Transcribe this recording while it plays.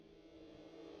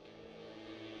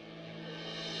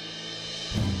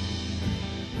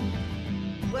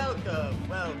Welcome,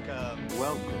 welcome,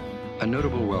 welcome. A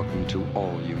notable welcome to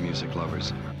all you music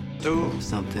lovers. To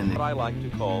something what I like to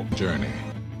call Journey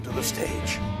to the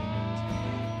stage.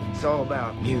 It's all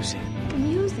about music.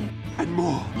 Music. And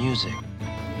more. music.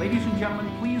 Ladies and gentlemen,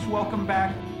 please welcome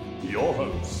back Your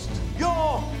host. Your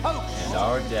host. and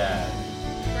our dad.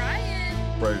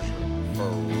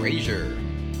 Frasier.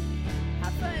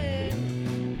 Have fun.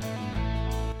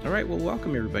 All right, well,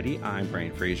 welcome everybody. I'm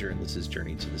Brian Frasier, and this is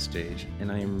Journey to the Stage.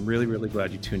 And I am really, really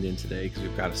glad you tuned in today because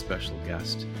we've got a special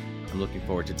guest. I'm looking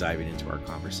forward to diving into our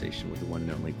conversation with the one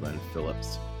and only Glen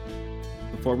Phillips.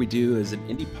 Before we do, as an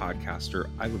indie podcaster,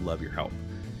 I would love your help.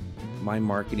 My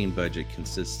marketing budget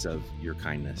consists of your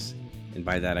kindness. And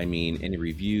by that, I mean any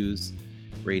reviews,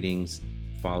 ratings,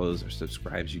 follows, or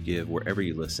subscribes you give wherever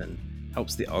you listen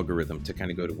helps the algorithm to kind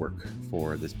of go to work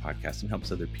for this podcast and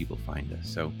helps other people find us.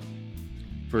 So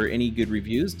for any good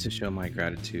reviews, to show my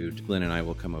gratitude, Glenn and I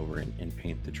will come over and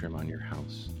paint the trim on your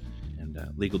house. And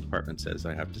legal department says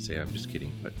I have to say I'm just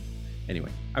kidding. But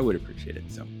anyway, I would appreciate it.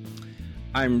 So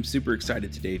I'm super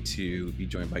excited today to be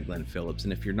joined by Glen Phillips.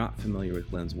 And if you're not familiar with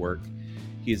Glen's work,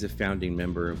 he is a founding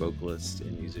member, vocalist,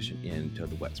 and musician in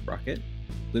the Wet Sprocket.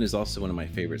 Glen is also one of my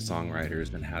favorite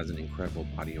songwriters and has an incredible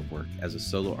body of work as a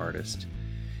solo artist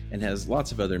and has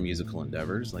lots of other musical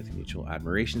endeavors like the Mutual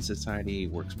Admiration Society,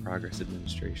 Works Progress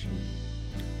Administration.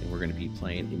 And we're going to be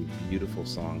playing a beautiful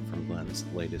song from Glen's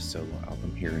latest solo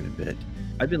album here in a bit.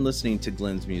 I've been listening to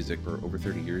Glen's music for over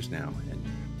 30 years now, and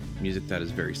music that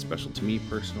is very special to me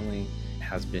personally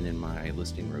has been in my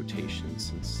listening rotation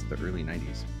since the early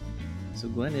 90s. So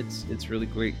Glen, it's really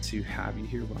great to have you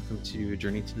here. Welcome to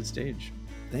Journey to the Stage.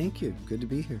 Thank you. Good to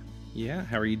be here. Yeah,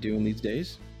 how are you doing these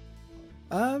days?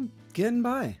 Getting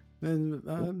by.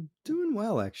 And doing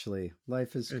well, actually.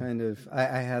 Life is kind of... I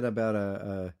had about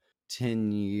a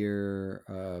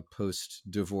 10-year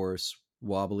post-divorce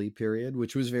wobbly period,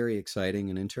 which was very exciting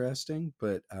and interesting,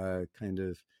 but kind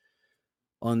of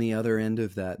on the other end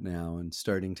of that now and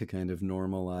starting to kind of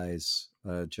normalize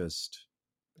just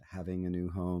having a new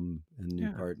home and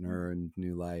new partner and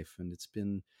new life. And it's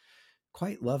been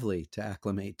quite lovely to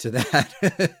acclimate to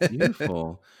that.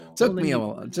 Beautiful. Took me a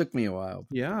while.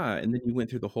 Yeah, and then you went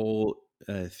through the whole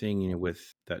thing,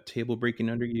 with that table breaking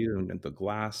under you and the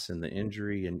glass and the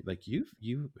injury, and like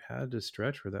you had a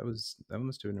stretch where that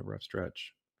must have been a rough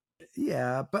stretch.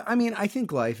 Yeah, but I mean, I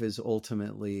think life is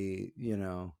ultimately,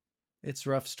 it's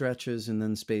rough stretches and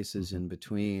then spaces in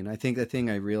between. I think the thing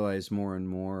I realized more and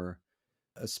more,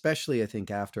 especially I think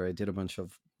after I did a bunch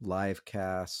of live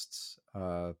casts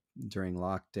during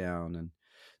lockdown, and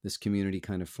this community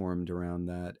kind of formed around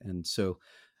that. And so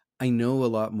I know a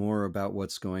lot more about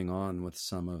what's going on with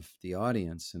some of the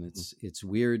audience. And it's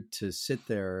weird to sit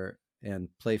there and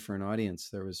play for an audience.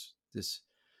 There was this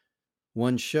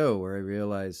one show where I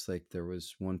realized like there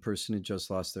was one person who just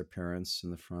lost their parents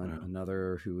in the front,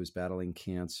 another who was battling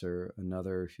cancer,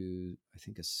 another who I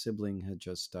think a sibling had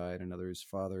just died, another whose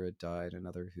father had died,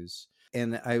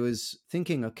 and I was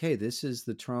thinking, okay, this is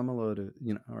the trauma load of,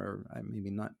 or maybe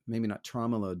not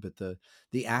trauma load, but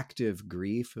the active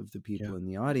grief of the people in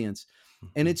the audience.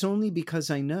 And it's only because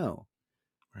I know,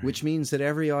 which means that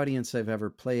every audience I've ever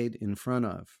played in front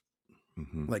of,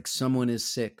 like someone is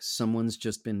sick, someone's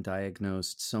just been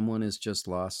diagnosed, someone has just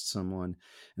lost someone,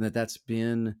 and that's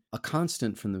been a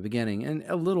constant from the beginning, and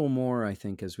a little more, I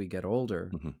think, as we get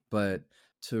older. But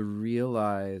to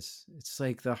realize it's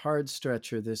like the hard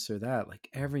stretch or this or that, like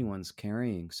everyone's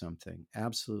carrying something.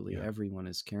 Absolutely everyone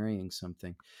is carrying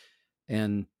something.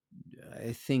 And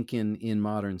I think in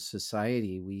modern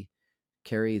society, we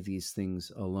carry these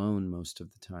things alone most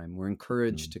of the time. We're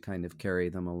encouraged to kind of carry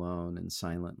them alone and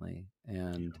silently.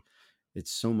 And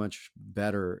it's so much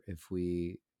better if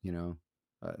we,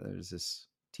 there's this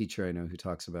teacher I know who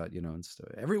talks about,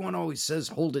 everyone always says,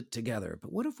 hold it together.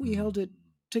 But what if we held it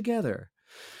together?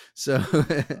 So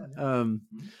in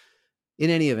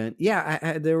any event,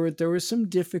 there were some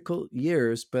difficult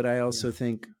years, but I also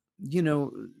think,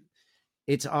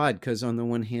 it's odd because on the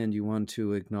one hand, you want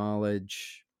to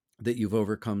acknowledge that you've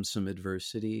overcome some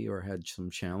adversity or had some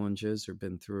challenges or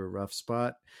been through a rough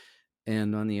spot.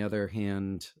 And on the other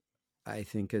hand, I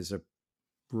think as a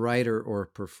writer or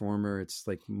performer,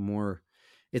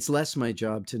 it's less my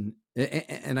job to,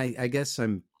 and I guess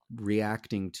I'm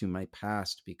reacting to my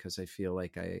past because I feel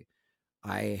like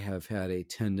I have had a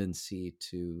tendency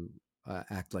to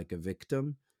act like a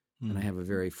victim, and I have a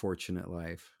very fortunate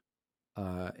life.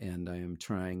 And I am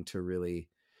trying to really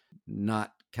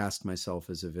not cast myself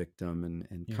as a victim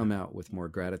and come out with more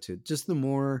gratitude. Just the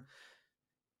more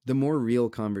the more real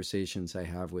conversations I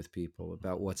have with people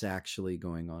about what's actually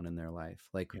going on in their life,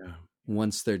 like Yeah.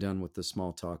 once they're done with the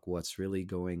small talk, what's really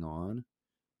going on,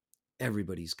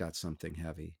 everybody's got something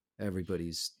heavy.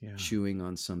 Everybody's Yeah. chewing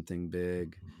on something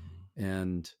big. Mhm.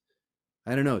 And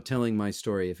I don't know, telling my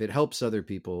story, if it helps other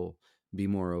people be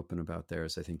more open about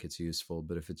theirs, I think it's useful.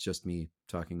 But if it's just me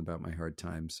talking about my hard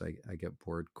times, I get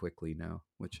bored quickly now,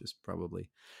 which is probably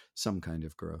some kind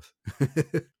of growth.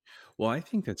 Well, I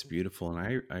think that's beautiful,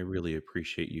 and I really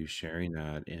appreciate you sharing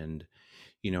that. And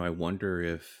I wonder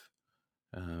if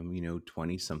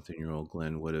 20-something-year-old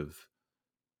Glenn would have,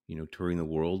 touring the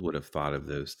world would have thought of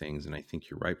those things. And I think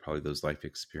you're right, probably those life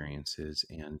experiences.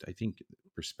 And I think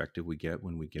perspective we get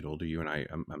when we get older, you and I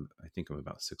think I'm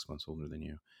about 6 months older than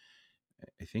you.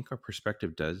 I think our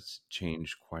perspective does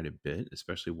change quite a bit,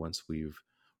 especially once we've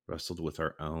wrestled with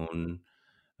our own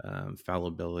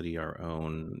fallibility, our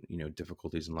own,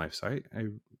 difficulties in life. So I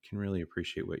can really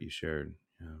appreciate what you shared.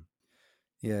 Yeah.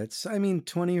 Yeah, I mean,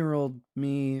 20-year-old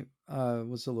me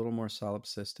was a little more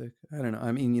solipsistic. I don't know.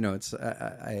 I mean, it's,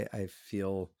 I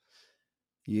feel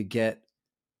you get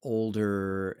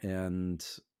older and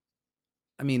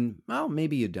I mean, well,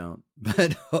 maybe you don't,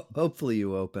 but hopefully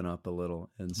you open up a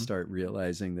little and Mhm. start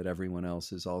realizing that everyone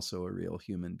else is also a real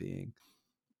human being.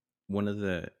 One of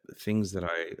the things that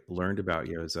I learned about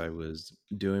you as I was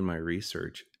doing my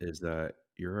research is that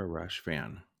you're a Rush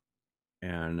fan.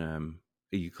 And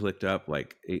you clicked up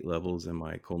like 8 levels in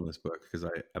my coolness book because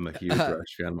I'm a huge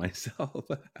Rush fan myself.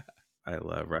 I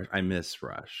love Rush. I miss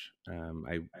Rush.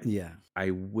 Yeah.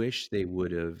 I wish they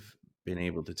would have been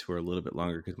able to tour a little bit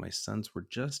longer because my sons were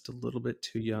just a little bit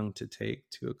too young to take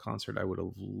to a concert. I would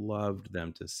have loved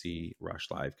them to see Rush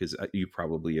live because you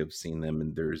probably have seen them.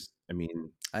 And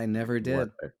I never what? did.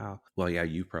 Well, yeah,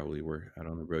 you probably were out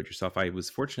on the road yourself. I was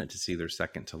fortunate to see their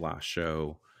second to last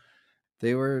show.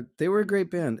 They were a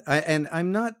great band. And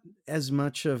I'm not as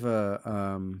much of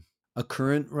a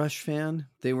current Rush fan.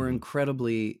 They were Mhm.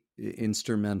 incredibly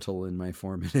instrumental in my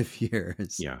formative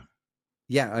years. Yeah.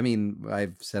 Yeah, I mean,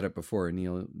 I've said it before.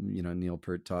 Neil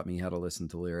Peart taught me how to listen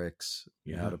to lyrics,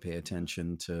 how to pay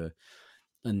attention to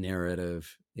a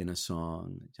narrative in a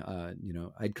song.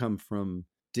 I'd come from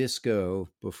disco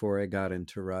before I got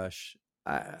into Rush.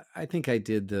 I think I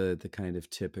did the kind of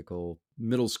typical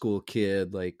middle school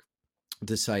kid, like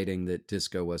deciding that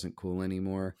disco wasn't cool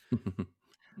anymore.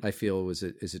 I feel is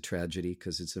a tragedy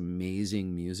because it's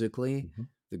amazing musically. Mhm.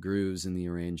 The grooves and the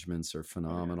arrangements are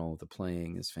phenomenal. The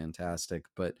playing is fantastic,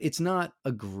 but it's not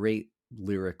a great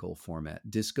lyrical format.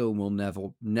 Disco will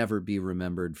never be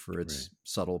remembered for its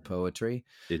subtle poetry.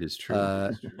 It is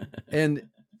true.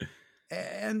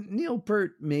 And Neil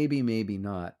Peart, maybe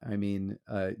not. I mean,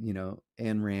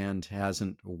 Ayn Rand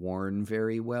hasn't worn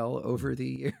very well over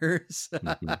the years.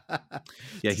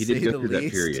 Yeah, To he did say go the through that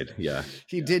least. period. Yeah.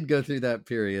 He did go through that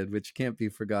period, which can't be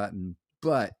forgotten.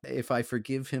 But if I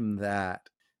forgive him that,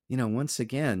 once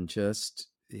again, just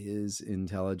his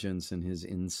intelligence and his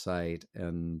insight,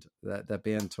 and that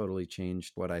band totally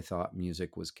changed what I thought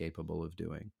music was capable of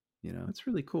doing. That's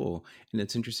really cool. And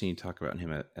it's interesting you talk about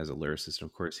him as a lyricist.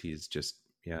 Of course, he's just,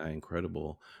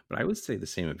 incredible. But I would say the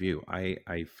same of you.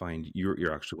 I find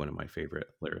you're actually one of my favorite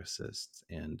lyricists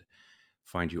and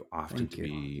find you often Thank to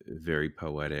you. be very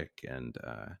poetic. And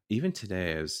even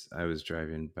today, as I was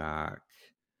driving back,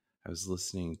 I was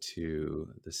listening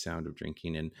to The Sound of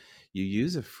Drinking, and you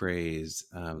use a phrase,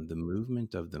 the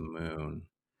movement of the moon.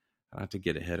 Not to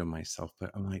get ahead of myself, but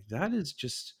I'm like,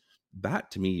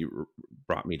 that to me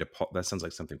brought me to Paul. That sounds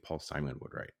like something Paul Simon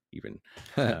would write, even,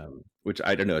 which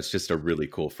I don't know. It's just a really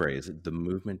cool phrase. The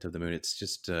movement of the moon. It's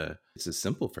just it's a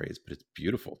simple phrase, but it's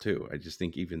beautiful too. I just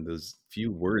think even those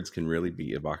few words can really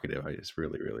be evocative. I just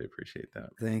really, really appreciate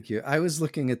that. Thank you. I was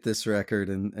looking at this record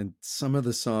and some of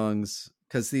the songs,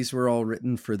 because these were all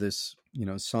written for this,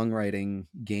 songwriting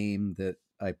game that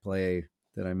I play,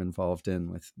 that I'm involved in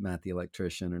with Matt the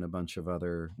Electrician and a bunch of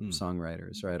other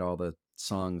songwriters, right? All the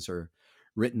songs are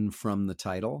written from the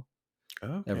title.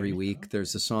 Okay. Every week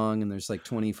there's a song, and there's like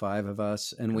 25 of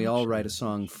us, and we all write a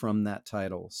song from that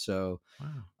title. So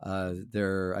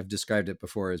I've described it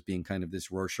before as being kind of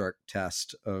this Rorschach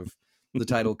test of the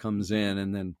title comes in,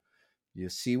 and then you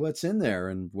see what's in there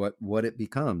and what it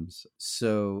becomes.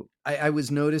 So I was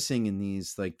noticing in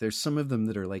these, like, there's some of them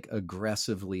that are like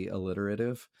aggressively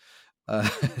alliterative,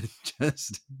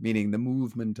 just meaning the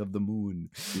movement of the moon.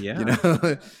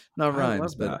 Yeah. Not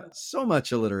rhymes, but so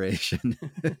much alliteration.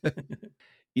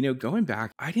 Going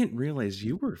back, I didn't realize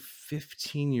you were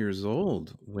 15 years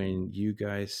old when you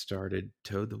guys started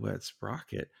Toad the Wet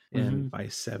Sprocket. And by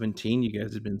 17, you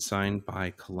guys had been signed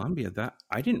by Columbia. That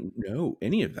I didn't know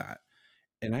any of that.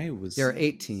 And I was They're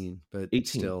 18, but 18.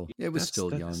 still, it was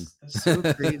still young. That's so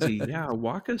crazy. Yeah.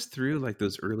 Walk us through like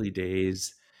those early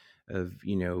days of,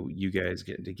 you guys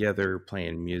getting together,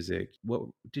 playing music. What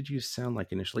did you sound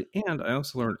like initially? And I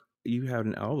also learned you had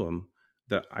an album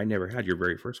that I never had, your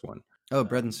very first one. Oh,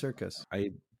 Bread and Circus.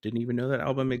 I didn't even know that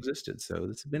album existed. So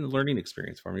this has been a learning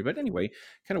experience for me. But anyway,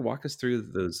 kind of walk us through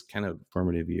those kind of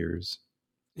formative years.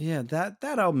 Yeah, that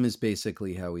album is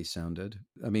basically how we sounded.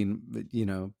 I mean,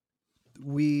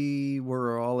 we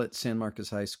were all at San Marcos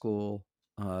High School.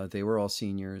 They were all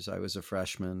seniors. I was a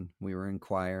freshman. We were in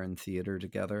choir and theater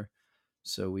together.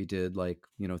 So we did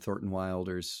Thornton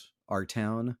Wilder's Our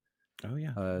Town. Oh,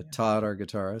 yeah. Todd, our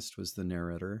guitarist, was the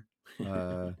narrator,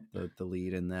 the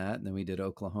lead in that. And then we did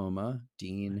Oklahoma.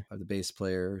 Dean, the bass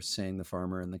player, sang The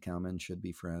Farmer and the Cowman Should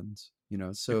Be Friends.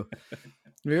 So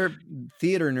we were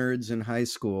theater nerds in high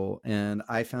school. And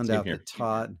I found out that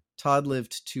Todd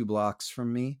lived 2 blocks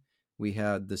from me. We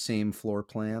had the same floor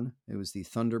plan. It was the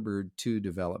Thunderbird 2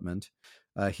 development.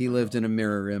 He lived in a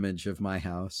mirror image of my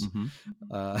house.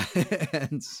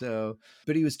 And so,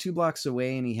 but he was 2 blocks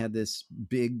away, and he had this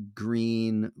big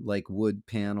green, wood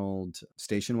paneled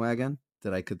station wagon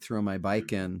that I could throw my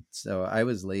bike in. So I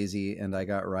was lazy, and I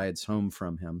got rides home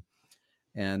from him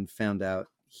and found out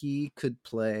he could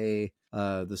play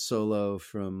the solo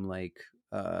from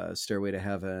Stairway to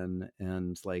Heaven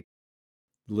and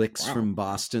licks from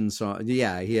Boston song.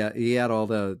 Yeah, he had all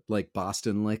the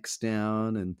Boston licks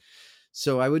down. And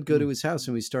so I would go to his house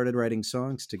and we started writing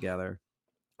songs together.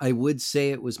 I would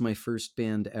say it was my first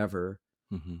band ever,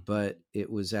 but it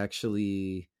was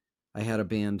actually, I had a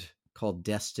band called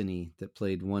Destiny that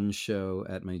played 1 show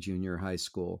at my junior high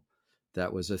school.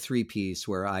 That was a 3-piece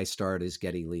where I starred as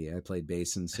Geddy Lee. I played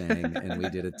bass and sang, and we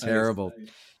did a terrible.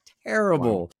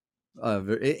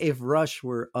 If Rush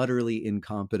were utterly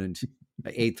incompetent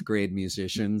 8th grade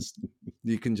musicians,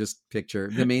 you can just picture.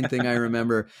 The main thing I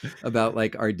remember about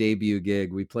our debut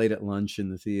gig, we played at lunch in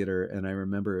the theater, and I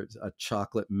remember a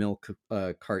chocolate milk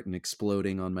carton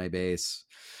exploding on my bass,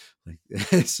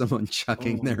 someone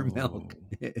chucking their milk.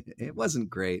 It wasn't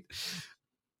great.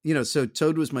 So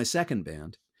Toad was my second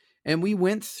band. And we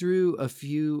went through a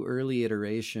few early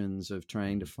iterations of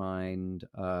trying to find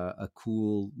a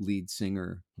cool lead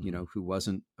singer, who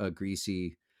wasn't a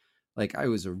greasy. I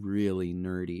was a really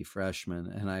nerdy freshman,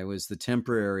 and I was the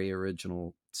temporary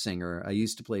original singer. I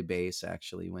used to play bass,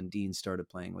 actually. When Dean started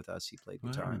playing with us, he played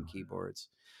guitar and keyboards.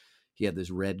 He had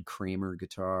this red Kramer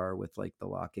guitar with the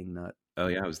locking nut. Oh,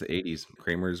 yeah, it was the 80s.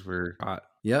 Kramers were hot.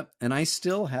 Yep, and I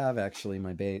still have actually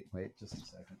my bass. Wait, just a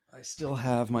second. I still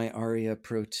have my Aria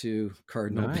Pro 2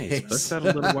 Cardinal bass. Let's add a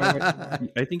little YY.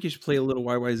 I think you should play a little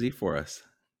YYZ for us.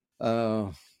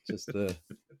 Oh, just the...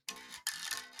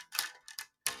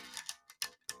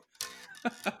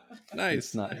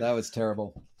 Nice. That was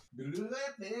terrible.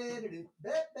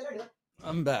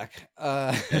 I'm back.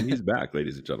 And he's back,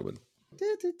 ladies and gentlemen.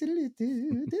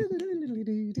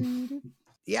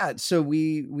 Yeah, so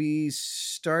we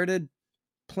started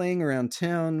playing around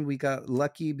town. We got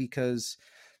lucky because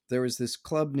there was this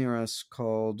club near us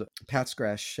called Pat's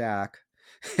Grass Shack,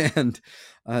 and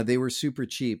they were super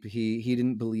cheap. He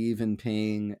didn't believe in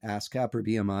paying ASCAP or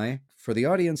BMI. For the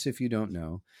audience, if you don't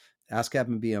know, ASCAP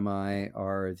and BMI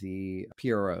are the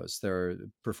PROs. They're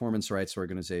performance rights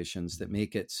organizations that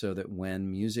make it so that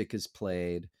when music is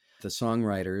played, the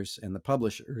songwriters and the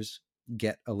publishers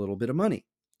get a little bit of money,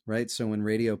 right? So when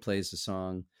radio plays a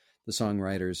song, the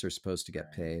songwriters are supposed to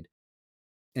get paid.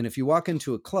 And if you walk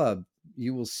into a club,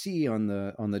 you will see on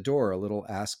the door a little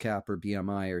ASCAP or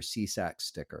BMI or CSAC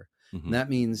sticker. And that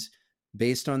means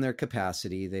based on their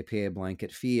capacity, they pay a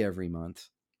blanket fee every month.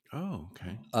 Oh,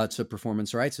 okay. To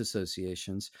performance rights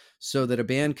associations, so that a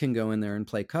band can go in there and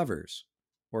play covers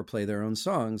or play their own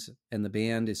songs, and the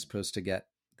band is supposed to get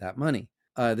that money.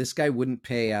 This guy wouldn't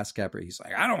pay ASCAP. He's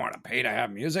like, I don't want to pay to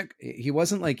have music. He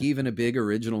wasn't even a big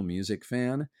original music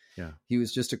fan. Yeah. He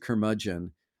was just a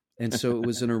curmudgeon. And so it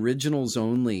was an originals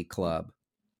only club.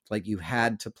 You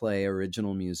had to play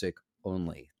original music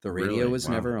only. The radio was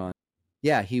never on.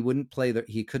 Yeah, he couldn't play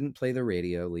the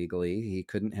radio legally. He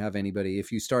couldn't have anybody.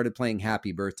 If you started playing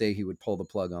Happy Birthday, he would pull the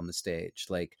plug on the stage.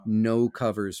 No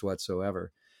covers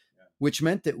whatsoever. Which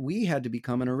meant that we had to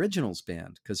become an originals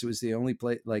band because it was the only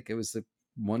play, it was the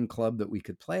one club that we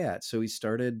could play at. So we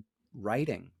started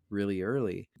writing really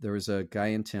early. There was a guy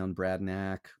in town, Brad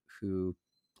Knack, who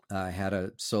had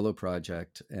a solo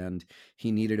project, and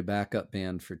he needed a backup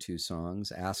band for 2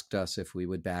 songs, asked us if we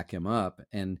would back him up.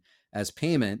 And as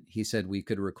payment, he said we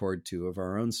could record 2 of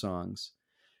our own songs.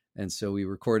 And so we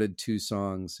recorded 2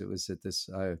 songs. It was at this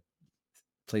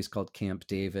place called Camp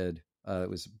David It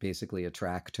was basically a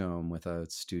tract home with a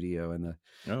studio, and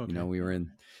Oh, okay. we were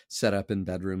set up in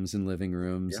bedrooms and living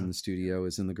rooms, and the studio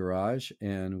was in the garage,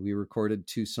 and we recorded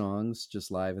 2 songs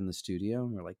just live in the studio.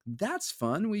 And we're like, that's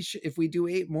fun. If we do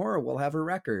 8 more, we'll have a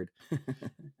record.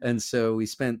 And so we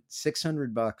spent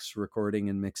 $600 recording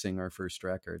and mixing our first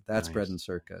record. That's Nice. Bread and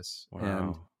Circus. Wow.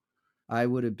 And I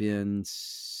would have been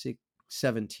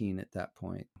 17 at that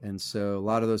point. And so a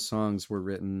lot of those songs were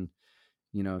written,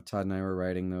 Todd and I were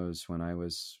writing those when I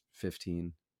was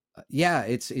 15. Yeah,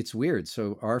 it's weird.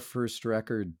 So our first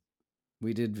record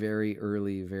we did very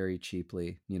early, very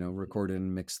cheaply, recorded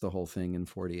and mixed the whole thing in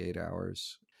 48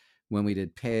 hours. When we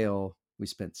did Pale, we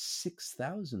spent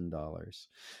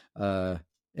 $6,000.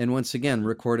 And once again,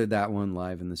 recorded that one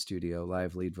live in the studio,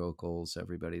 live lead vocals,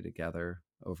 everybody together,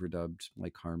 overdubbed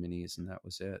like harmonies, and that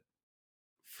was it.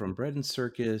 From Bread and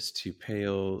Circus to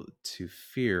Pale to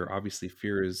Fear, obviously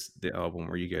Fear is the album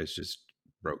where you guys just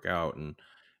broke out and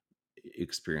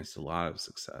experienced a lot of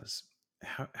success.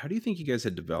 How do you think you guys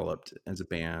had developed as a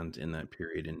band in that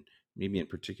period, and maybe in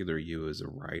particular you as a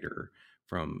writer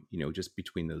from, just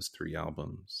between those 3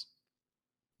 albums?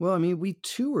 Well, I mean, we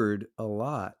toured a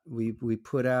lot. We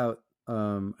put out,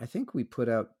 I think we put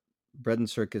out Bread and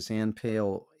Circus and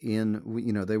Pale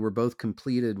they were both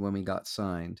completed when we got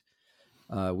signed.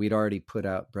 We'd already put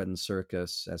out Bread and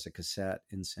Circus as a cassette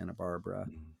in Santa Barbara.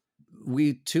 Mm-hmm.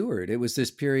 We toured. It was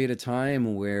this period of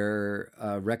time where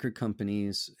record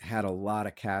companies had a lot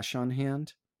of cash on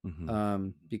hand, mm-hmm.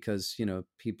 Because,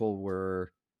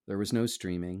 there was no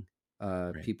streaming.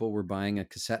 Right. People were buying a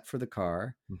cassette for the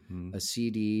car, mm-hmm. a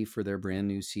CD for their brand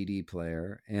new CD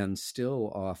player, and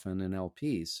still often an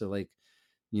LP. So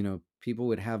people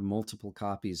would have multiple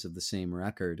copies of the same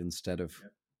record instead of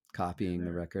copying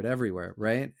the record everywhere,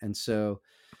 right? And so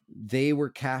they were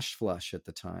cash flush at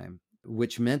the time,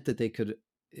 which meant that they could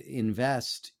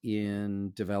invest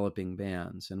in developing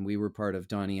bands. And we were part of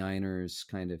Donnie Einer's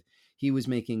he was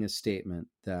making a statement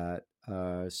that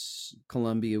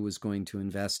Columbia was going to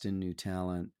invest in new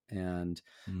talent and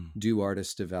do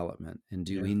artist development and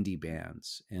do indie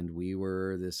bands. And we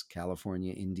were this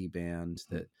California indie band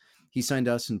that he signed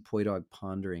us and Poi Dog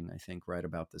Pondering, I think, right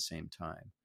about the same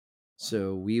time.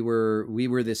 So we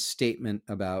were this statement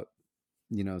about,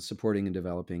 supporting and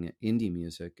developing indie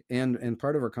music. And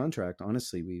part of our contract,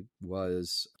 honestly,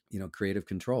 was, creative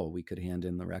control. We could hand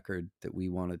in the record that we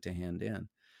wanted to hand in.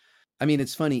 I mean,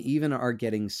 it's funny, even our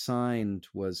getting signed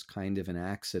was kind of an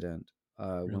accident.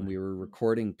 Really? When we were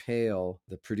recording Pale,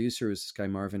 the producer was this guy,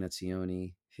 Marvin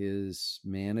Etzioni. His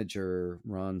manager,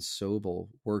 Ron Sobel,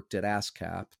 worked at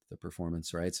ASCAP, the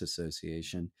Performance Rights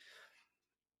Association.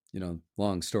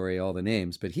 Long story, all the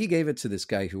names, but he gave it to this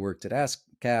guy who worked at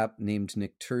ASCAP named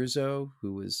Nick Terzo,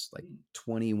 who was like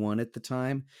 21 at the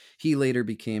time. He later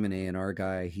became an A&R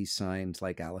guy. He signed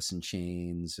like Alice in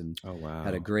Chains and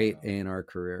had a great A&R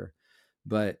career.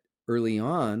 But early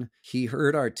on, he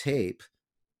heard our tape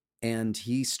and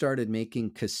he started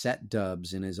making cassette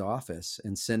dubs in his office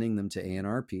and sending them to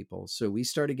A&R people. So we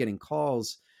started getting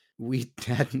calls. We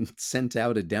hadn't sent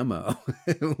out a demo.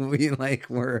 we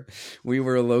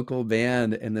were a local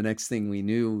band, and the next thing we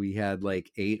knew, we had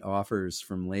like 8 offers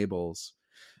from labels.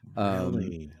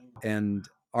 Really? And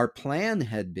our plan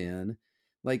had been,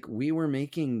 we were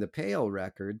making the Pale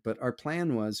record, but our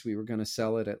plan was we were going to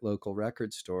sell it at local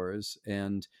record stores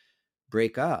and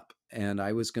break up. And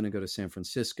I was going to go to San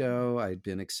Francisco. I'd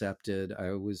been accepted.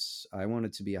 I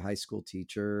wanted to be a high school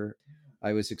teacher.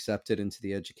 I was accepted into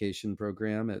the education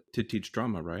program to teach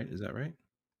drama, right? Is that right?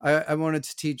 I wanted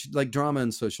to teach drama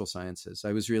and social sciences.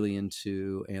 I was really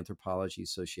into anthropology,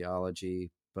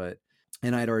 sociology,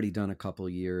 and I'd already done a couple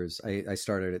years. I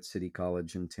started at City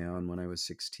College in town when I was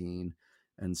 16.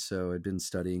 And so I'd been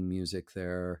studying music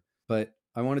there, but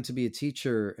I wanted to be a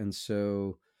teacher. And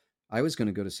so I was going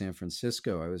to go to San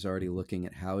Francisco. I was already looking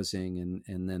at housing.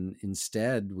 And then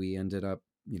instead we ended up,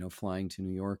 flying to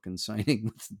New York and signing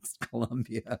with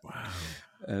Columbia. Wow.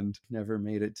 And never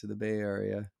made it to the Bay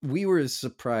Area. We were as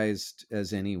surprised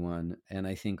as anyone. And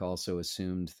I think also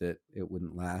assumed that it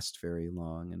wouldn't last very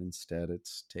long. And instead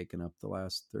it's taken up the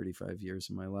last 35 years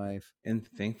of my life. And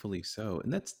thankfully so.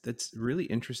 And that's really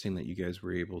interesting that you guys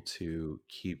were able to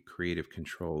keep creative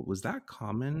control. Was that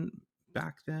common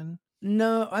back then?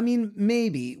 No, I mean,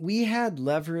 maybe. We had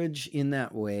leverage in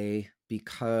that way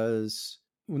because,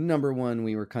 number one,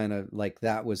 we were kind of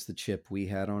that was the chip we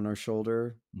had on our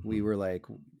shoulder. Mm-hmm. We were like,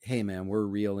 hey, man, we're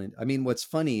real. I mean, what's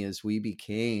funny is we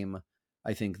became,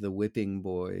 I think, the whipping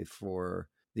boy for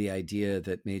the idea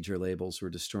that major labels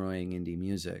were destroying indie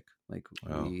music. I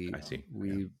see.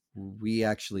 We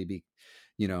actually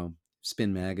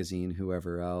Spin Magazine,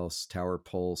 whoever else, Tower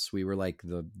Pulse. We were like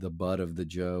the butt of the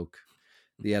joke.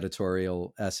 The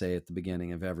editorial essay at the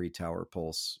beginning of every Tower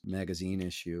Pulse magazine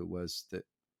issue was that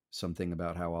something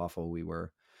about how awful we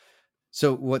were.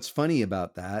 So what's funny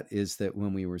about that is that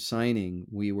when we were signing,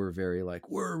 we were very like,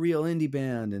 we're a real indie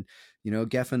band. And,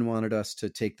 Geffen wanted us to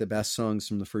take the best songs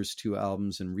from the first 2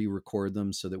 albums and re-record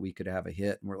them so that we could have a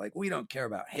hit. And we're like, we don't care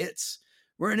about hits.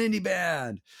 We're an indie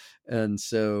band. And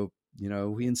so,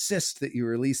 we insist that you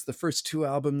release the first 2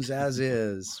 albums as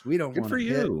is. We don't want for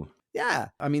you. Yeah.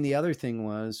 I mean, the other thing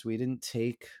was we didn't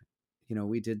take,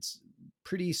 we did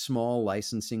pretty small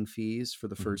licensing fees for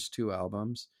the first 2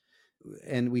 albums.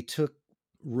 And we took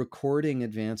recording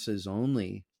advances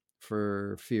only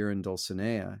for Fear and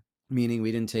Dulcinea, meaning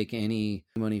we didn't take any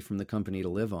money from the company to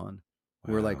live on.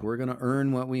 Wow. We're like, we're going to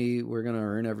earn we're going to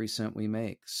earn every cent we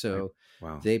make. So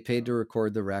they paid to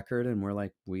record the record, and we're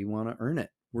like, we want to earn it.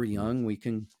 We're young. We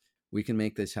can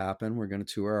make this happen. We're going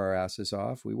to tour our asses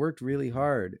off. We worked really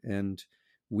hard, and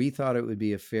we thought it would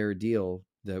be a fair deal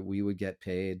that we would get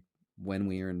paid when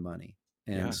we earn money.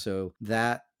 And so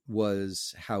that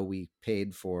was how we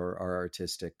paid for our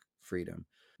artistic freedom.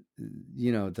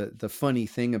 The funny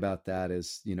thing about that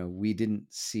is, we didn't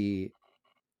see,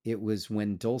 it was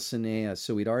when Dulcinea,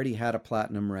 so we'd already had a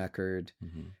platinum record,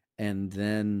 and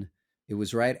then it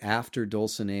was right after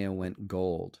Dulcinea went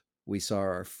gold. We saw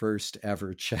our first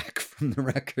ever check from the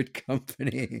record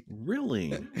company. Really?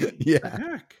 Yeah. What the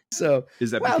heck? So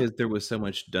is that because there was so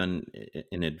much done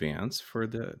in advance for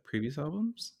the previous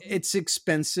albums? It's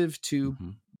expensive to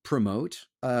promote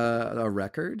a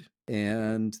record,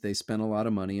 and they spent a lot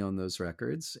of money on those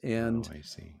records. And I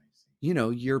see.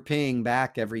 You're paying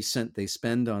back every cent they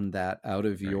spend on that out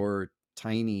of your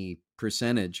tiny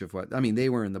percentage of what, I mean, they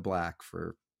were in the black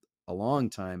for a long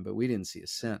time, but we didn't see a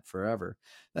cent forever.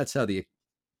 That's how the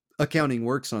accounting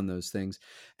works on those things.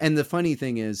 And the funny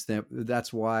thing is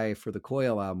that's why for the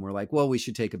Coil album, we're like, well, we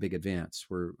should take a big advance.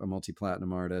 We're a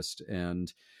multi-platinum artist,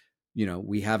 and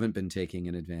we haven't been taking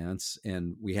an advance,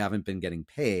 and we haven't been getting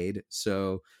paid.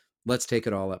 So let's take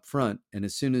it all up front. And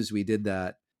as soon as we did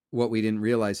that, what we didn't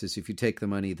realize is if you take the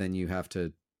money, then you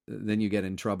get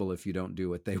in trouble if you don't do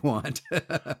what they want.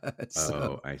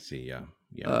 I see.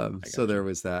 Yeah. So there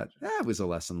was that. That was a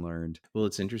lesson learned. Well,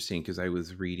 it's interesting because I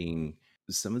was reading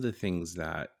some of the things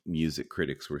that music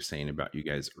critics were saying about you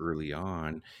guys early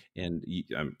on. And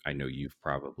I know you've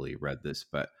probably read this,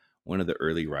 but one of the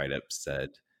early write-ups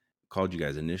called you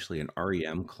guys initially an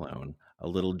REM clone, a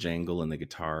little jangle in the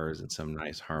guitars and some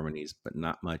nice harmonies, but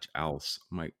not much else.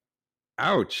 I'm like,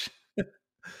 ouch,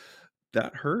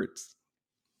 that hurts.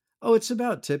 Oh, it's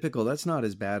about typical. That's not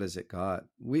as bad as it got.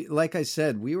 Like I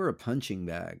said, we were a punching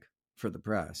bag for the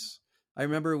press. I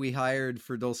remember we hired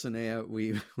for Dulcinea,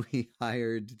 we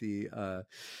hired the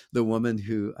woman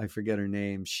who, I forget her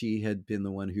name. She had been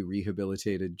the one who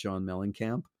rehabilitated John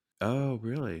Mellencamp. Oh,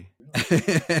 really?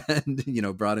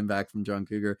 And, brought him back from John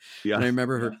Cougar. Yeah. And I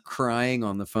remember her crying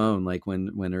on the phone, like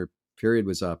when her period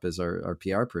was up, as our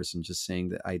PR person, just saying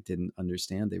that I didn't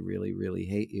understand. They really, really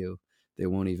hate you. They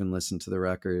won't even listen to the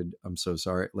record. I'm so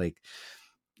sorry.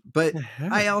 But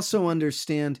I also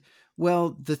understand,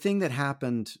 well, the thing that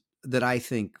happened that I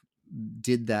think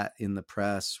did that in the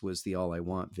press was the All I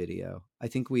Want video. I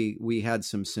think we had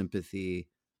some sympathy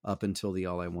up until the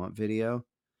All I Want video.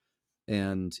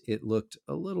 And it looked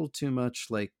a little too much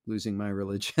like Losing My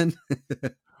Religion.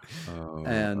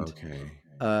 Okay.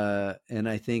 And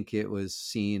I think it was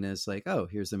seen as like, oh,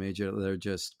 here's the major, they're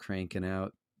just cranking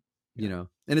out, And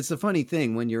it's the funny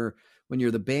thing when you're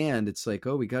the band, it's like,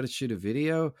 oh, we got to shoot a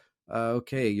video.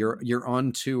 Okay, you're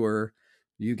on tour.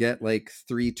 You get like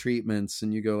 3 treatments,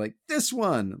 and you go like, this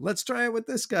one, let's try it with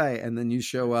this guy, and then you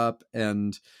show up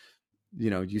and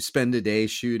you spend a day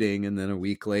shooting, and then a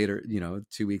week later,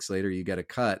 2 weeks later, you get a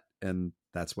cut, and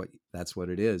that's what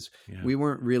it is. Yeah. We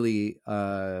weren't really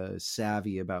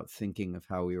savvy about thinking of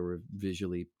how we were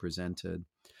visually presented.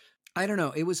 I don't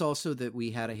know. It was also that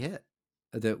we had a hit,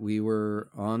 that we were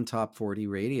on top 40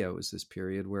 radio. It was this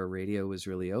period where radio was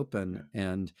really open,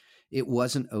 and it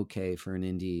wasn't okay for an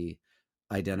indie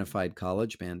identified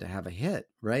college band to have a hit,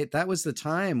 right? That was the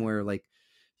time where, like,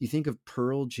 you think of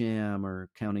Pearl Jam or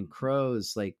Counting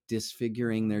Crows, like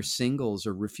disfiguring their singles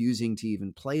or refusing to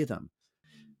even play them.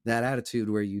 That attitude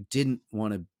where you didn't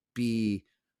want to be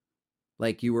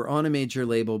like, you were on a major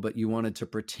label, but you wanted to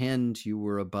pretend you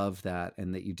were above that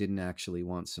and that you didn't actually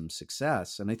want some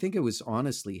success. And I think it was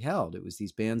honestly held. It was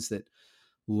these bands that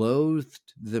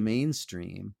loathed the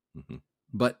mainstream,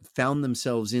 but found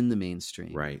themselves in the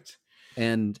mainstream. Right.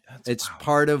 And it's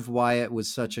part of why it was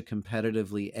such a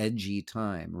competitively edgy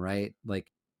time, right?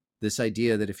 Like, this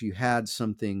idea that if you had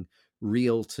something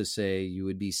real to say, you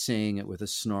would be saying it with a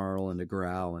snarl and a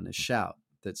growl and a shout.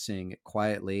 That saying it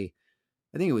quietly,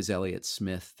 I think it was Elliott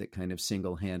Smith that kind of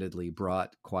single-handedly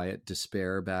brought quiet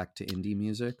despair back to indie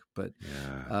music. But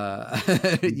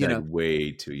He you know, died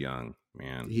way too young,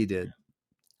 man. he did.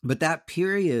 But that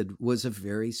period was a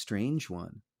very strange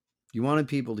one. You wanted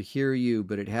people to hear you,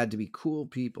 but it had to be cool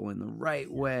people in the right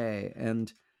way.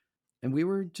 And we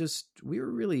were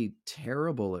really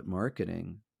terrible at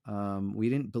marketing. We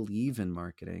didn't believe in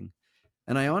marketing.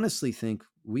 And I honestly think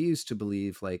we used to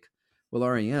believe like, well,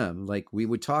 REM, like we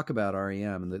would talk about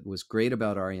REM, and that was great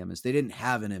about REM is they didn't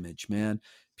have an image, man.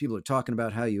 People are talking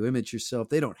about how you image yourself.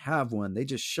 They don't have one. They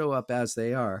just show up as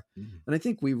they are. Mm-hmm. And I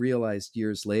think we realized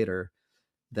years later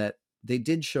that they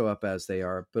did show up as they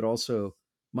are, but also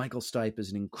Michael Stipe is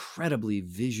an incredibly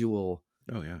visual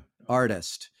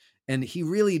artist. And he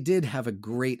really did have a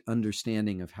great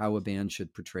understanding of how a band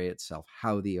should portray itself,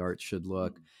 how the art should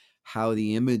look, how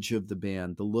the image of the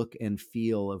band, the look and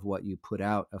feel of what you put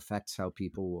out affects how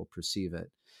people will perceive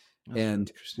it. That's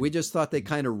and we just thought they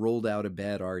kind of rolled out of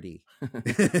bed arty.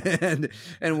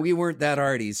 and we weren't that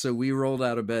arty, so we rolled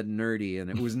out of bed nerdy,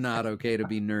 and it was not okay to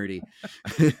be nerdy.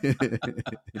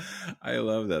 I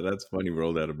love that. That's funny,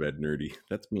 rolled out of bed nerdy.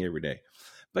 That's me every day.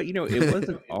 But, you know, it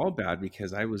wasn't all bad,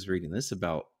 because I was reading this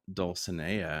about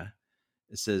Dulcinea.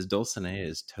 It says Dulcinea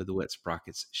is To the Wet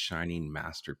Sprocket's shining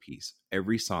masterpiece.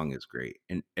 Every song is great,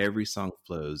 and every song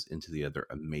flows into the other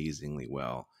amazingly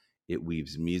well. It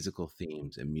weaves musical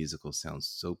themes and musical sounds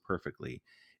so perfectly.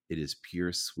 It is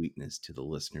pure sweetness to the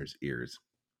listener's ears.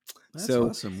 That's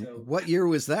awesome. What year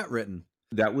was that written?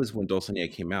 That was when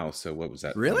Dulcinea came out. So what was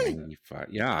that? Really? 95?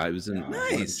 Yeah, it was in one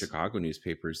of the Chicago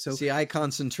newspapers. So see, I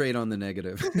concentrate on the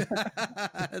negative.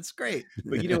 That's great.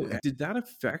 But, you know, did that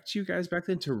affect you guys back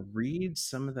then to read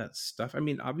some of that stuff? I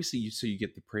mean, obviously, you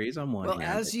get the praise on one hand. Well,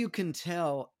 as you can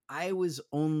tell, I was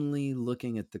only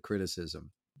looking at the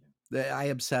criticism. I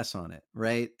obsess on it,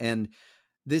 right? And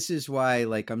this is why,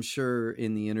 like, I'm sure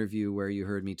in the interview where you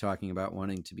heard me talking about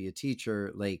wanting to be a teacher,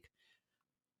 like,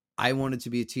 I wanted to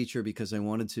be a teacher because I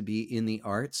wanted to be in the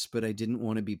arts, but I didn't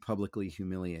want to be publicly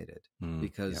humiliated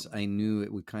because I knew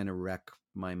it would kind of wreck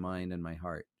my mind and my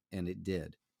heart, and it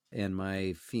did. And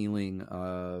my feeling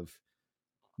of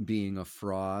being a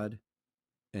fraud,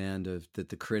 and of that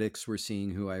the critics were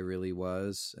seeing who I really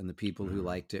was, and the people who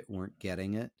liked it weren't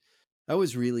getting it. That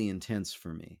was really intense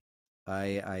for me.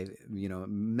 I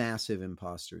massive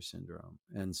imposter syndrome.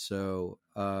 And so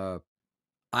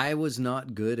I was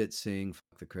not good at saying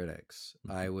fuck the critics.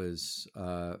 I was,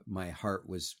 my heart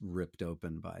was ripped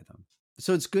open by them.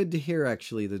 So it's good to hear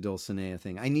actually the Dulcinea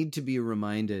thing. I need to be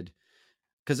reminded,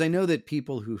 because I know that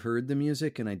people who heard the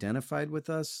music and identified with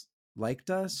us liked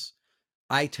us.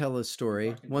 I tell a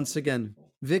story, once again,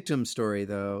 victim story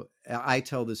though. I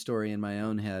tell the story in my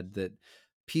own head that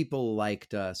people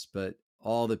liked us, but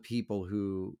all the people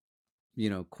who, you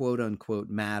know, quote unquote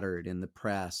mattered in the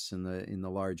press and in the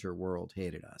larger world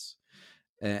hated us.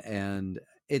 And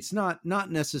it's not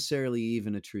necessarily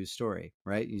even a true story,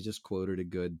 right? You just quoted a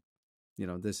good, you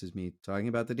know, this is me talking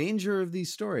about the danger of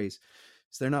these stories.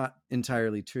 So they're not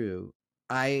entirely true.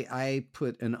 I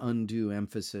put an undue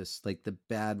emphasis, like the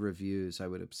bad reviews I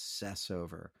would obsess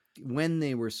over. When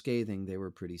they were scathing, they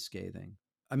were pretty scathing.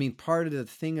 I mean, part of the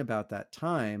thing about that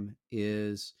time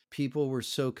is people were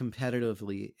so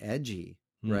competitively edgy,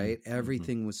 right?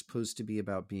 Everything was supposed to be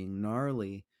about being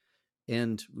gnarly,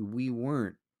 and we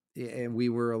weren't. And we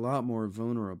were a lot more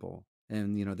vulnerable.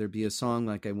 And, you know, there'd be a song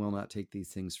like I Will Not Take These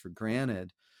Things for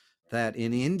Granted that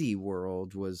in indie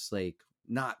world was like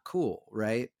not cool,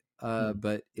 right?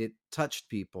 But it touched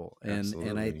people.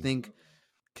 And I think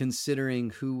considering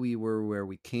who we were, where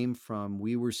we came from,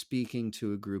 we were speaking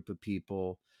to a group of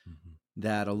people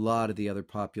that a lot of the other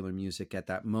popular music at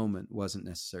that moment wasn't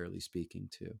necessarily speaking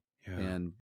to. Yeah.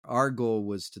 And our goal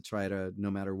was to try to,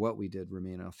 no matter what we did,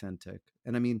 remain authentic.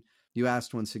 And I mean, you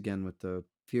asked once again with the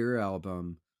Fear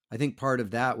album, I think part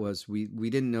of that was we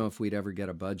didn't know if we'd ever get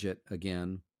a budget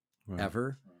again,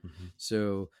 ever.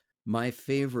 So my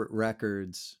favorite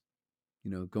records,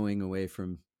 you know, going away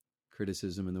from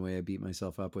criticism and the way I beat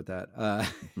myself up with that.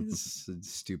 It's a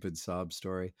stupid sob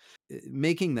story.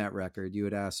 Making that record, you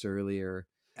had asked earlier,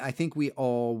 I think we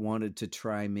all wanted to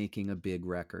try making a big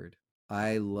record.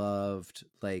 I loved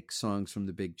like songs from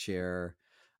The Big Chair.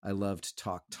 I loved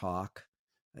Talk Talk.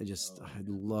 I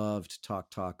loved Talk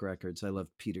Talk records. I loved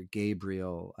Peter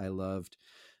Gabriel. I loved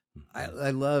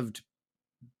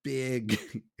big,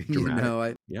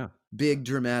 dramatic. Big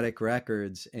dramatic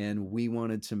records. And we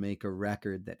wanted to make a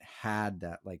record that had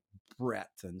that like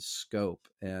breadth and scope.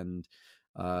 And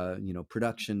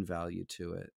production value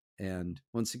to it. And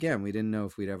once again, we didn't know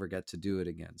if we'd ever get to do it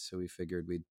again. So we figured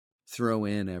we'd throw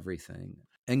in everything.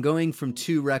 And going from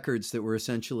 2 records that were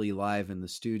essentially live in the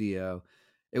studio,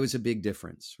 it was a big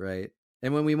difference, right?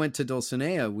 And when we went to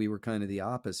Dulcinea, we were kind of the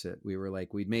opposite. We were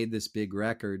like, we'd made this big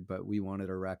record, but we wanted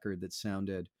a record that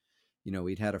sounded,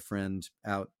 we'd had a friend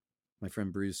out. My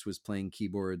friend Bruce was playing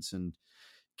keyboards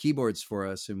for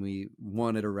us, and we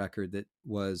wanted a record that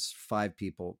was 5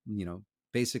 people,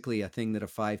 basically a thing that a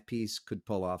 5-piece could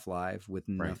pull off live with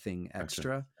nothing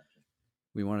extra. Gotcha.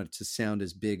 We wanted it to sound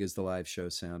as big as the live show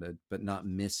sounded, but not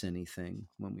miss anything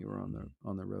when we were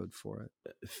on the road for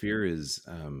it. Fear is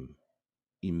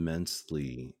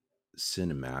immensely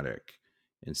cinematic,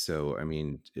 and so I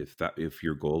mean, if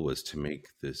your goal was to make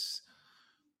this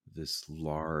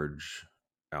large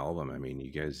album, I mean,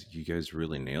 you guys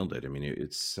really nailed it. I mean,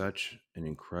 it's such an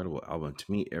incredible album.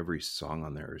 To me, every song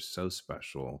on there is so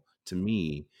special. To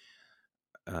me,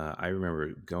 I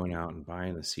remember going out and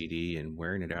buying the CD and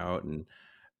wearing it out,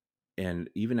 and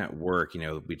even at work,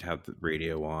 we'd have the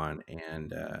radio on,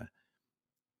 and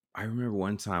I remember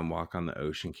one time Walk on the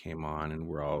Ocean came on, and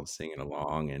we're all singing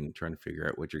along and trying to figure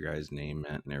out what your guy's name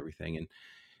meant and everything,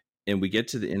 and we get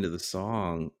to the end of the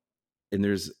song, and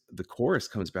there's the chorus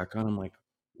comes back on. I'm like,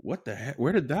 what the heck?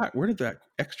 Where did that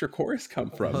extra chorus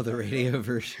come from? Oh, the radio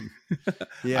version.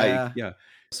 Yeah. Yeah.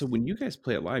 So when you guys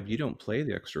play it live, you don't play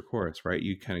the extra chorus, right?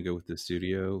 You kind of go with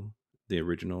the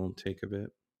original take of it.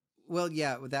 Well,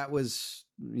 yeah, that was,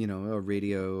 a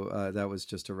radio, that was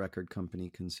just a record company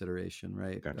consideration,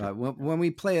 right? Gotcha. When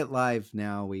we play it live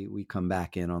now, we come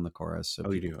back in on the chorus so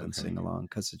people can Okay. sing along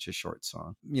because it's a short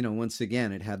song. Once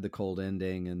again, it had the cold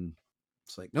ending, and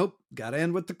it's like, nope, got to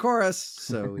end with the chorus.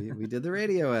 So we did the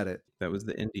radio edit. That was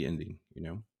the indie ending,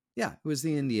 Yeah, it was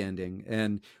the indie ending.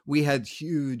 And we had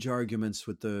huge arguments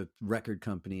with the record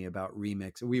company about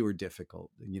remix. We were difficult.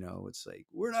 It's like,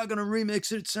 we're not going to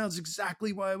remix it. It sounds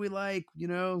exactly what we like,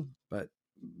 But,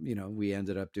 we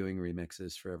ended up doing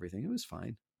remixes for everything. It was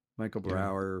fine. Michael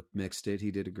Brower mixed it.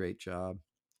 He did a great job.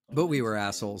 But we were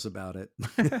assholes about it.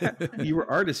 You were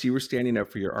artists. You were standing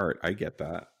up for your art. I get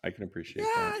that. I can appreciate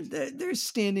that. Yeah, there's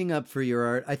standing up for your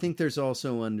art. I think there's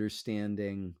also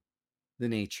understanding the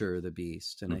nature of the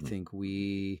beast. And I think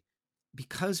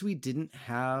because we didn't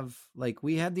have,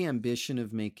 we had the ambition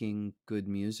of making good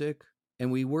music, and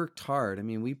we worked hard. I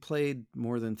mean, we played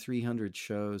more than 300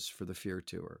 shows for the Fear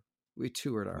Tour. We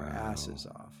toured our asses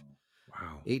off.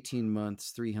 Wow. 18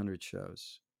 months, 300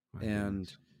 shows. My and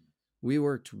goodness. We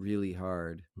worked really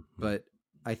hard, but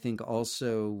I think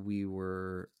also we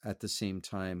were at the same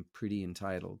time pretty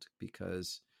entitled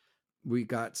because we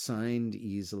got signed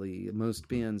easily. Most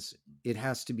bands, it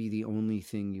has to be the only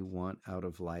thing you want out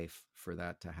of life for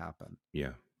that to happen.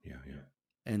 Yeah.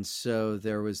 And so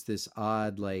there was this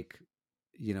odd, I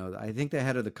think the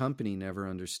head of the company never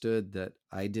understood that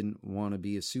I didn't want to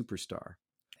be a superstar.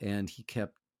 And he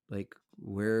kept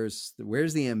where's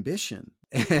the ambition?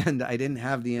 And I didn't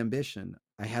have the ambition.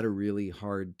 I had a really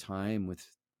hard time with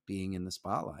being in the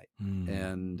spotlight,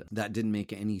 and that didn't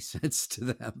make any sense to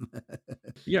them.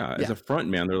 As a front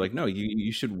man, they're like, no,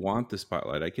 you should want the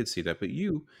spotlight. I could see that, but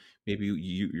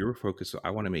you're focused.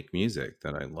 I want to make music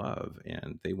that I love,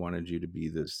 and they wanted you to be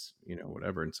this,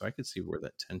 whatever. And so I could see where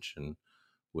that tension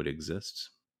would exist.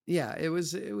 Yeah, it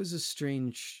was a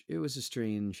strange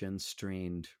and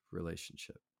strained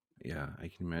relationship. Yeah, I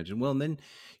can imagine. Well, and then,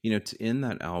 to end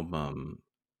that album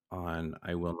on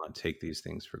I Will Not Take These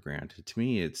Things for Granted, to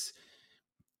me, it's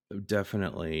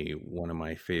definitely one of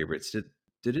my favorites.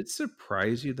 Did it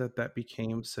surprise you that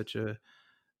became such a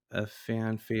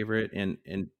fan favorite?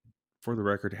 And for the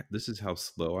record, this is how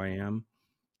slow I am.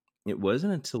 It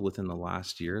wasn't until within the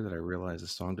last year that I realized the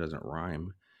song doesn't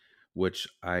rhyme, which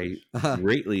I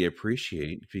greatly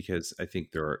appreciate, because I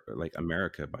think there are, like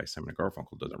America by Simon &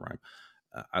 Garfunkel doesn't rhyme.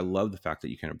 I love the fact that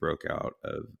you kind of broke out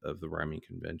of the rhyming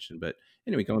convention. But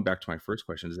anyway, going back to my first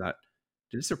question, did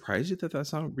it surprise you that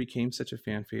song became such a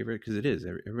fan favorite? Because it is.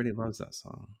 Everybody loves that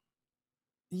song.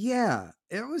 Yeah,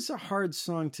 it was a hard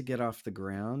song to get off the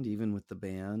ground, even with the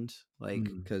band.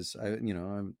 Because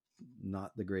I'm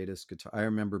not the greatest guitar. I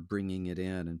remember bringing it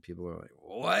in, and people were like,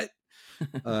 "What?"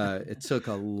 It took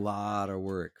a lot of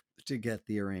work to get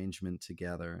the arrangement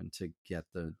together and to get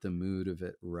the mood of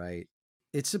it right.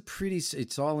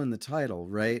 It's all in the title,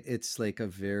 right? It's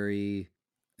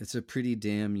it's a pretty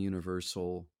damn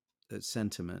universal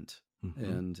sentiment,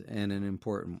 and an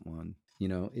important one.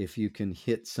 If you can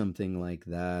hit something like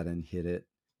that and hit it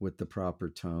with the proper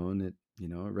tone, it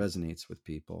resonates with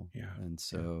people. Yeah. And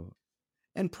so,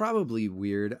 and probably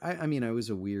weird. I mean, I was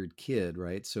a weird kid,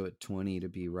 right? So at 20 to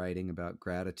be writing about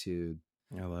gratitude,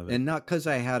 I love it. And not because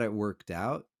I had it worked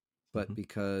out, but Mhm.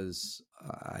 because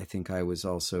I think I was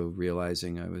also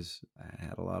realizing I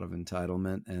had a lot of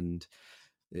entitlement, and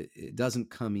it doesn't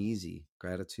come easy.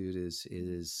 Gratitude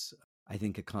is I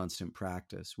think a constant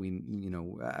practice.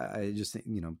 I just think,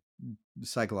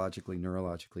 psychologically,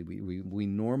 neurologically, we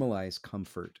normalize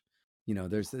comfort.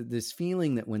 There's this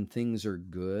feeling that when things are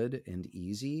good and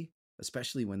easy,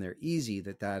 especially when they're easy,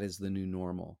 that is the new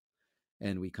normal,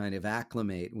 and we kind of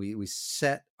acclimate. We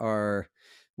set our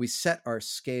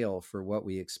scale for what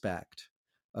we expect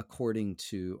according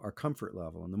to our comfort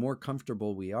level, and the more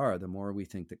comfortable we are, the more we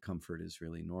think that comfort is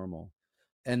really normal,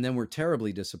 and then we're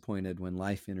terribly disappointed when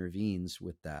life intervenes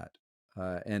with that.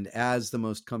 And as the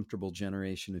most comfortable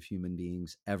generation of human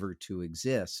beings ever to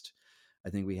exist, I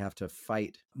think we have to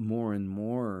fight more and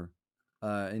more,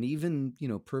 and even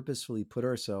purposefully put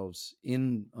ourselves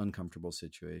in uncomfortable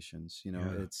situations.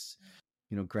 Yeah. It's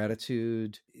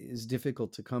gratitude is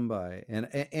difficult to come by, and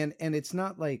it's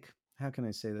not like, how can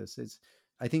I say this?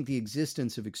 I think the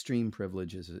existence of extreme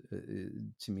privileges,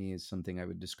 to me, is something I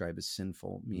would describe as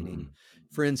sinful. Meaning,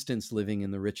 for instance, living in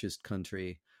the richest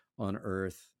country on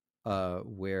earth,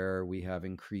 where we have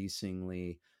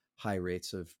increasingly high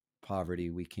rates of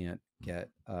poverty, we can't get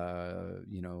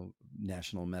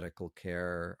national medical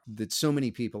care, that so many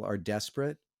people are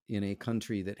desperate in a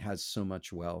country that has so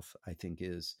much wealth, I think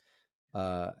is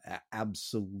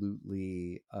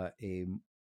absolutely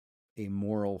a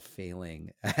moral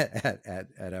failing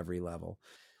at every level.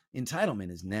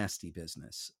 Entitlement is nasty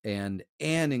business, and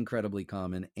incredibly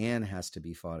common, and has to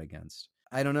be fought against.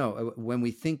 I don't know, when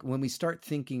we start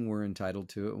thinking we're entitled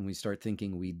to it, when we start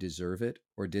thinking we deserve it,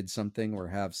 or did something, or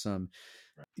have some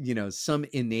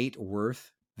innate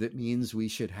worth that means we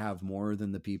should have more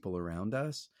than the people around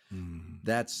us,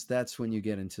 that's when you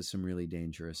get into some really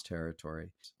dangerous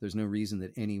territory. There's no reason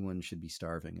that anyone should be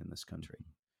starving in this country,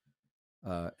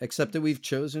 except that we've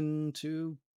chosen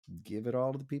to give it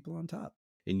all to the people on top.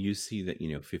 And you see that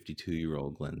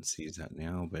 52-year-old Glenn sees that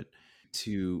now, but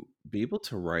to be able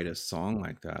to write a song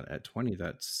like that at 20,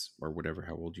 that's, or whatever,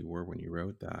 how old you were when you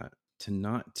wrote that, to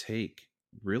not take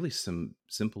really some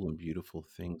simple and beautiful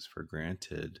things for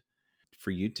granted,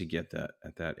 for you to get that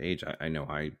at that age. I know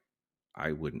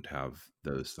I wouldn't have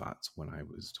those thoughts when I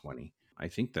was 20. I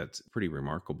think that's pretty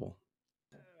remarkable.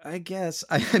 I guess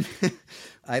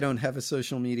I don't have a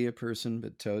social media person,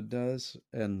 but Toad does,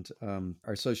 and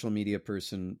our social media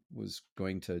person was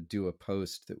going to do a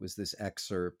post that was this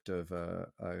excerpt of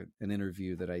an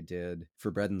interview that I did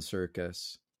for Bread and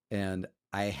Circus, and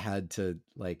I had to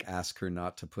ask her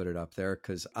not to put it up there,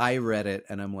 because I read it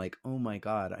and I'm like, oh my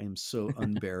God, I am so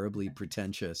unbearably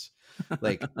pretentious.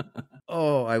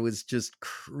 Oh, I was just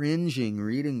cringing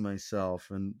reading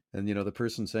myself, and the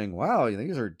person saying, wow,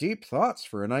 these are deep thoughts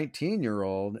for a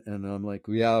 19-year-old, and I'm like,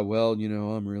 yeah, well,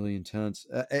 I'm really intense.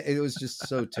 It was just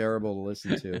so terrible to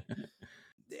listen to.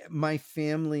 My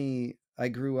family, I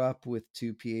grew up with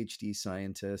two PhD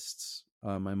scientists.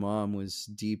 My mom was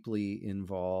deeply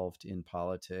involved in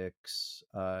politics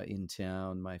in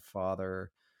town. My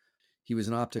father, he was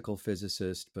an optical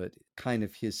physicist, but kind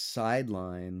of his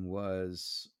sideline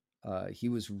was he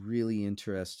was really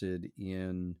interested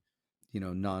in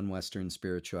non-Western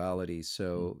spirituality.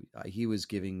 So he was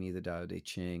giving me the Tao Te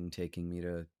Ching, taking me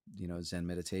to Zen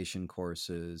meditation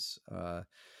courses,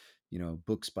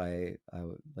 books by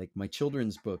like my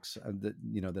children's books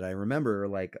that I remember,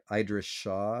 like Idris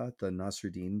Shah, the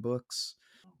Nasruddin books,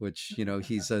 which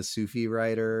he's a Sufi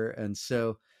writer.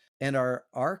 And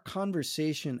our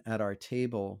conversation at our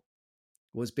table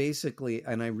was basically,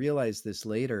 and I realized this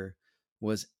later,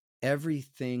 was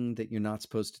everything that you're not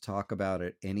supposed to talk about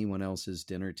at anyone else's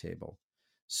dinner table.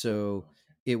 So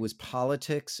it was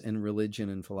politics and religion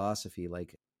and philosophy.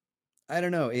 Like, I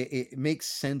don't know, it makes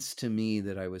sense to me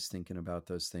that I was thinking about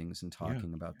those things and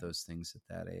talking about those things at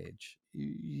that age.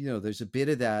 There's a bit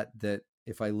of that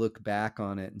if I look back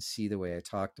on it and see the way I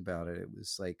talked about it, it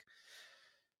was like,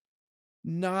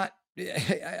 not,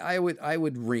 I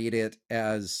would rate it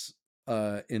as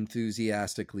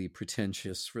enthusiastically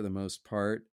pretentious for the most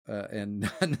part, and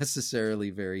not necessarily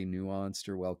very nuanced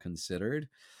or well considered.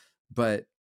 But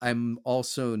I'm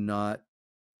also not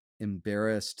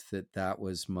embarrassed that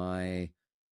was I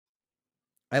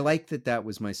like that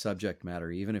was my subject matter,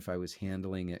 even if I was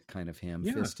handling it kind of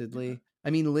ham-fistedly. Yeah. I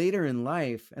mean, later in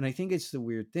life, and I think it's the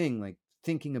weird thing, like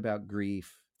thinking about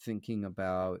grief, thinking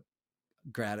about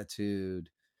gratitude,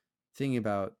 thinking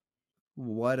about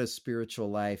what a spiritual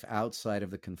life outside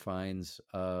of the confines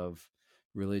of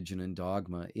religion and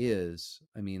dogma is.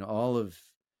 I mean, all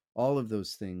of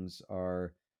those things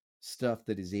are stuff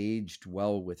that has aged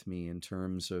well with me in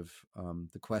terms of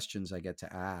the questions I get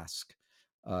to ask.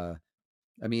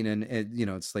 I mean, and you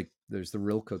know, it's like there's the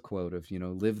Rilke quote of, you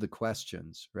know, live the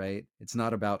questions, right? It's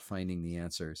not about finding the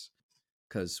answers.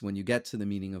 Because when you get to the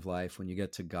meaning of life, when you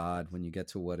get to God, when you get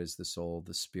to what is the soul,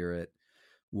 the spirit,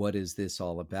 what is this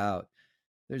all about?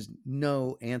 There's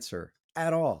no answer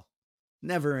at all.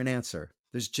 Never an answer.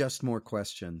 There's just more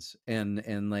questions.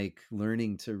 And like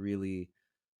learning to really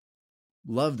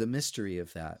love the mystery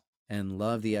of that and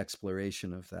love the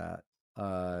exploration of that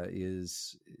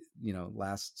is, you know,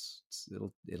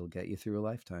 it'll get you through a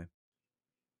lifetime.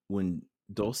 When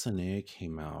Dulcinea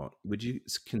came out, would you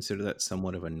consider that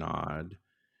somewhat of a nod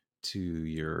to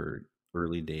your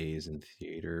early days in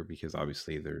theater? Because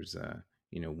obviously there's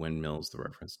you know, Windmills, the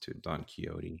reference to Don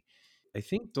Quixote. I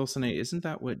think Dulcinea, isn't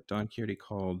that what Don Quixote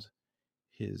called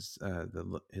his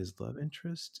his love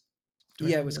interest?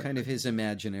 Yeah, it was kind of his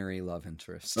imaginary love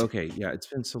interest. Okay, yeah, it's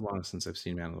been so long since I've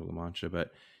seen Man of La Mancha,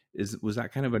 but was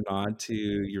that kind of a nod to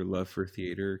your love for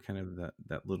theater, kind of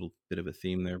that little bit of a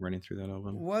theme there running through that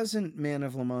album? Wasn't Man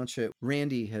of La Mancha.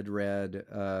 Randy had read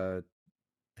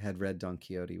Don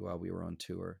Quixote while we were on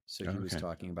tour, so he was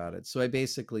talking about it. So I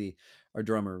basically, our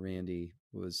drummer Randy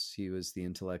was the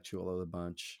intellectual of the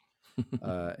bunch,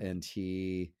 and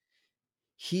he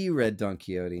read Don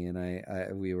Quixote,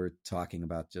 and we were talking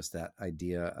about just that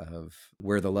idea of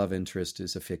where the love interest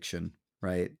is a fiction,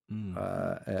 right?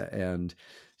 And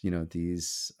you know,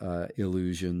 these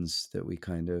illusions that we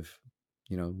kind of,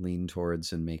 you know, lean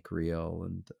towards and make real.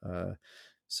 And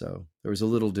so there was a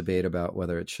little debate about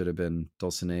whether it should have been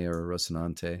Dulcinea or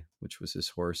Rocinante, which was his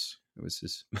horse. It was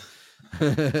his.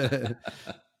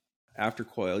 After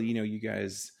Coil, you know, you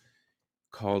guys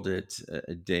called it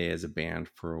a day as a band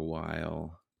for a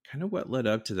while. Kind of what led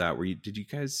up to that? Did you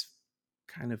guys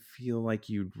kind of feel like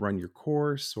you'd run your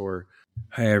course? Or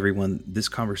hi everyone, this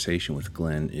conversation with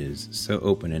Glenn is so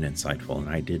open and insightful, and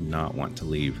I did not want to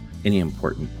leave any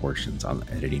important portions on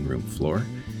the editing room floor,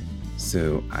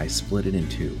 so I split it in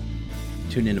two.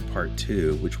 Tune into part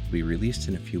 2, which will be released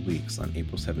in a few weeks on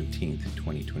April 17th,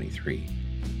 2023.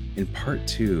 In part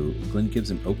 2, Glenn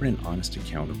gives an open and honest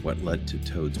account of what led to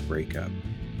Toad's breakup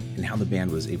and how the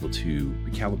band was able to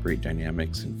recalibrate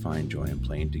dynamics and find joy in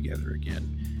playing together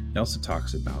again. He also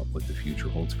talks about what the future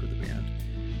holds for the band.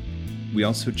 We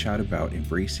also chat about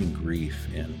embracing grief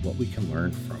and what we can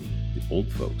learn from the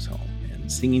old folks' home and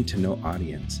singing to no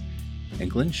audience. And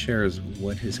Glenn shares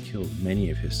what has killed many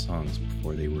of his songs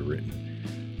before they were written.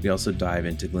 We also dive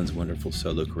into Glenn's wonderful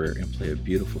solo career and play a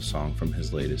beautiful song from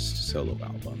his latest solo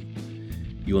album.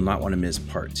 You will not want to miss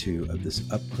part 2 of this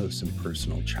up-close and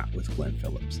personal chat with Glen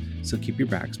Phillips. So keep your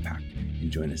bags packed and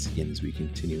join us again as we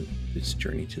continue this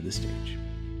journey to the stage.